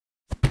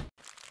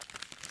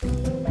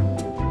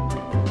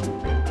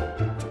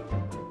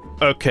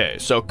Okay,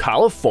 so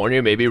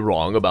California may be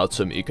wrong about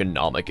some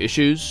economic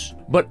issues,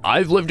 but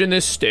I've lived in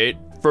this state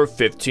for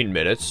 15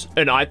 minutes,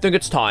 and I think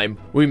it's time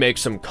we make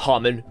some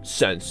common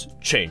sense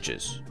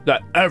changes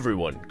that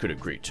everyone could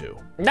agree to.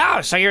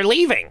 No, so you're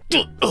leaving.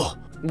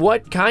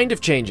 What kind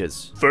of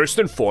changes? First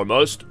and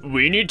foremost,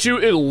 we need to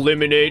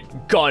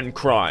eliminate gun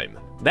crime.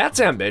 That's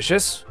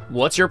ambitious.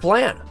 What's your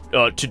plan?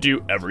 To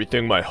do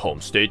everything my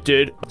home state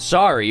did.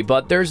 Sorry,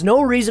 but there's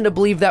no reason to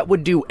believe that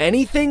would do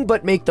anything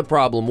but make the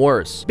problem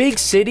worse. Big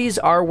cities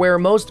are where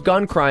most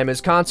gun crime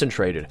is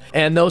concentrated,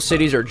 and those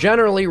cities are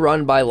generally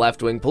run by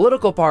left-wing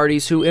political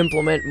parties who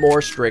implement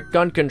more strict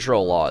gun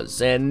control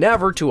laws, and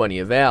never to any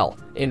avail.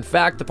 In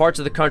fact, the parts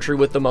of the country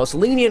with the most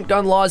lenient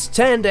gun laws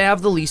tend to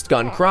have the least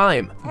gun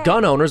crime.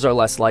 Gun owners are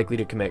less likely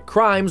to commit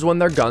crimes when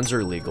their guns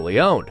are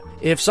legally owned.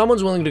 If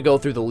someone's willing to go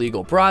through the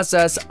legal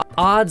process,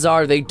 odds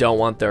are they don't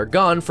want their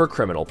gun for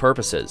criminal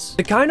purposes.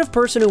 The kind of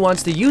person who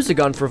wants to use a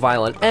gun for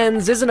violent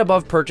ends isn't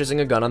above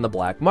purchasing a gun on the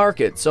black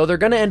market, so they're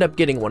gonna end up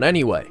getting one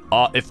anyway.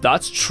 If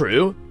that's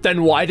true,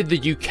 then why did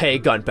the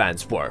UK gun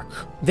bans work?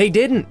 They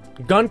didn't.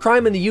 Gun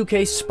crime in the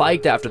UK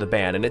spiked after the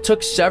ban, and it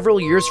took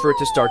several years for it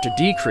to start to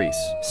decrease.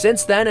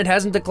 Since then, it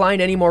hasn't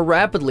declined any more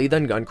rapidly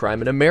than gun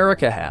crime in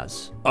America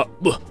has.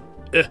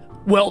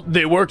 Well,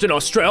 they worked in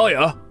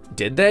Australia.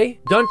 Did they?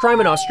 Gun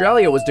crime in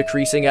Australia was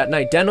decreasing at an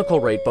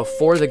identical rate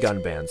before the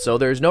gun ban, so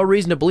there's no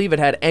reason to believe it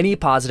had any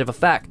positive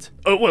effect.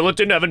 Well, it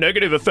didn't have a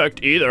negative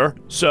effect either,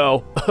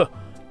 so...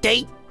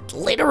 They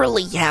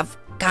literally have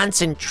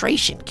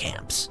concentration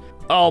camps.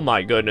 Oh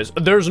my goodness,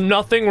 there's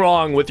nothing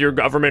wrong with your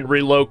government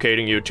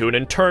relocating you to an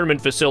internment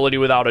facility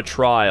without a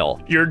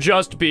trial. You're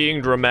just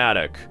being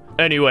dramatic.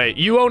 Anyway,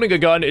 you owning a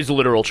gun is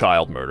literal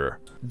child murder.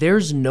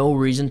 There's no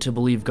reason to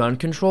believe gun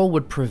control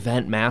would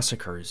prevent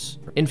massacres.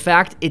 In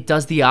fact, it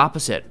does the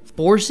opposite,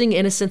 forcing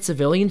innocent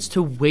civilians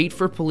to wait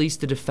for police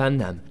to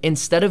defend them,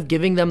 instead of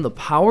giving them the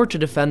power to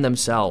defend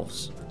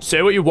themselves.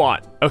 Say what you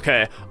want,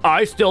 okay?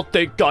 I still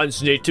think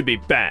guns need to be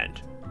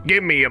banned.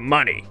 Give me your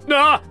money.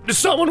 Nah,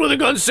 someone with a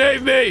gun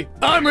save me!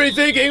 I'm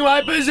rethinking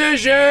my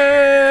position!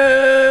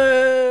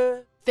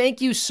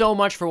 Thank you so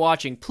much for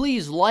watching.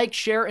 Please like,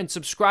 share, and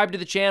subscribe to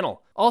the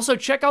channel. Also,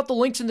 check out the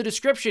links in the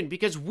description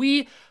because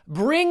we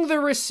bring the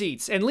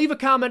receipts, and leave a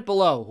comment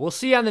below. We'll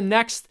see you on the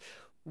next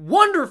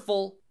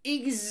wonderful,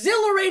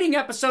 exhilarating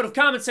episode of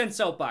Common Sense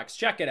Soapbox.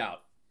 Check it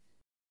out.